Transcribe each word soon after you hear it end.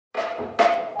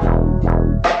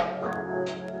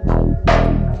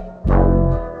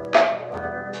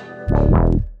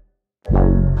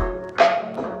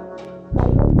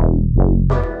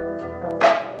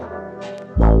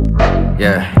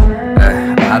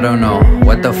don't know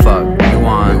what the fuck you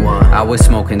want. I was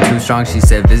smoking too strong, she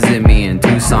said visit me in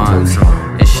Tucson.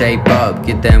 And shape up,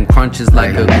 get them crunches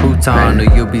like a crouton,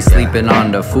 or you'll be sleeping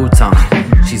on the futon.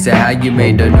 She said how you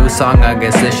made a new song, I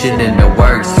guess this shit in the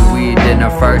works. Do we eat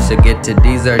dinner first or get to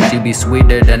dessert? She be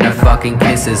sweeter than a fucking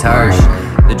kiss is hers.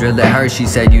 The drill at her, she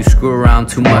said you screw around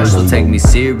too much, so take me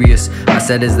serious. I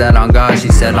said is that on God? She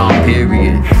said on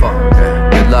period. Fuck.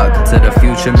 Good luck to the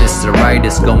future, Mr. Right.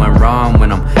 It's going wrong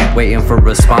when I'm waiting for a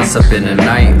response up in the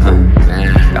night.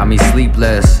 Got me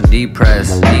sleepless,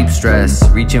 depressed, deep stress,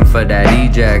 reaching for that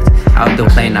eject. Out the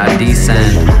plane I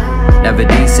descend. Never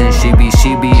decent, she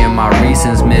be in my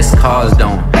reasons. Missed calls,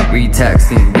 don't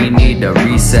retexting, we need a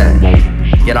reset.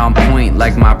 Get on point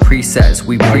like my presets.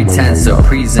 We pretense to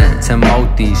present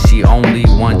Timothy, she only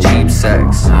want cheap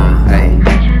sex. Hey.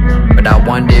 But I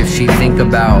wonder if she think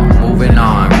about moving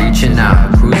on, reaching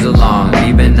out, cruise along,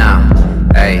 leaving now.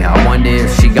 Hey, I wonder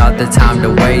if she got the time to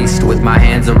waste with my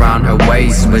hands around her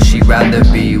waist, but she'd rather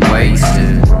be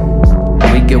wasted.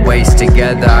 We could waste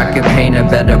together, I could paint a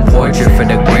better portrait for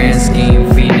the grand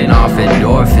scheme, feeding off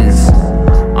endorphins.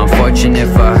 Unfortunate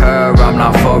for her, I'm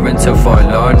not foreign to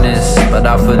forlornness, but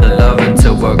I feel the love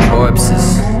into her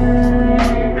corpses.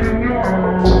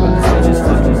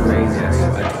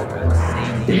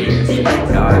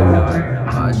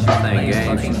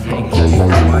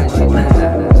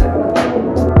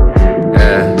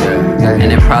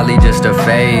 And it probably just a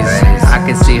phase. I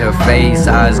can see her face,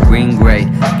 eyes green-gray.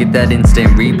 Get that instant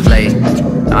replay.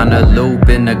 On a loop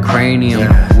in the cranium.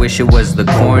 Wish it was the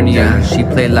cornea. She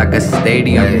played like a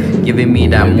stadium, giving me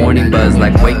that morning buzz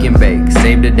like wake and bake.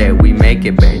 Save the day, we make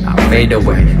it, babe. I fade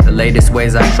away. The latest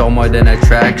ways I show more than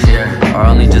attraction are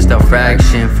only just a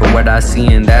fraction for what I see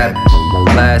in that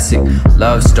classic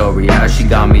love story. How she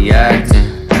got me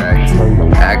acting.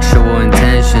 Actual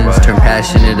intentions turn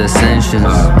passionate ascensions.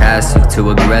 Passive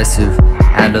to aggressive,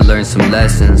 had to learn some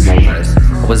lessons.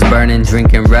 Was burning,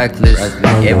 drinking reckless.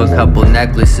 Gave a couple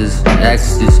necklaces.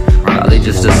 Next is probably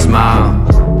just a smile.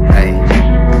 Hey.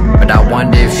 But I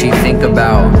wonder if she think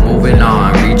about moving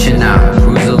on, reaching out,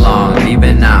 cruise along,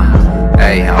 leaving now.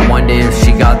 Hey, I wonder if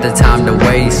she got the time to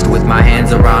waste with my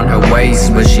hands around her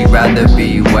waist, but she'd rather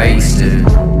be wasted.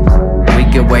 We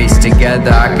could waste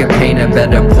together, I could paint a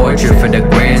better portrait for the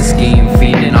grand scheme,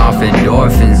 feeding off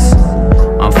endorphins.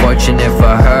 Unfortunate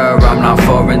for her, I'm not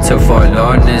foreign to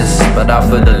forlornness, but I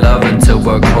feel the love into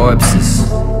her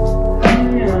corpses.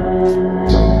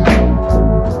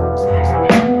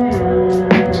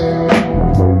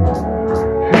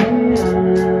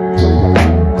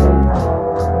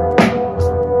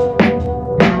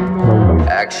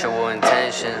 Actual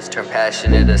intentions turn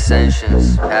passionate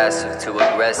ascensions. Passive to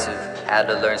aggressive, had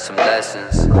to learn some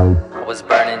lessons. I was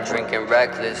burning, drinking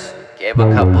reckless. Gave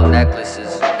a couple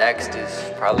necklaces. Next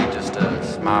is probably just a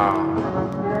smile.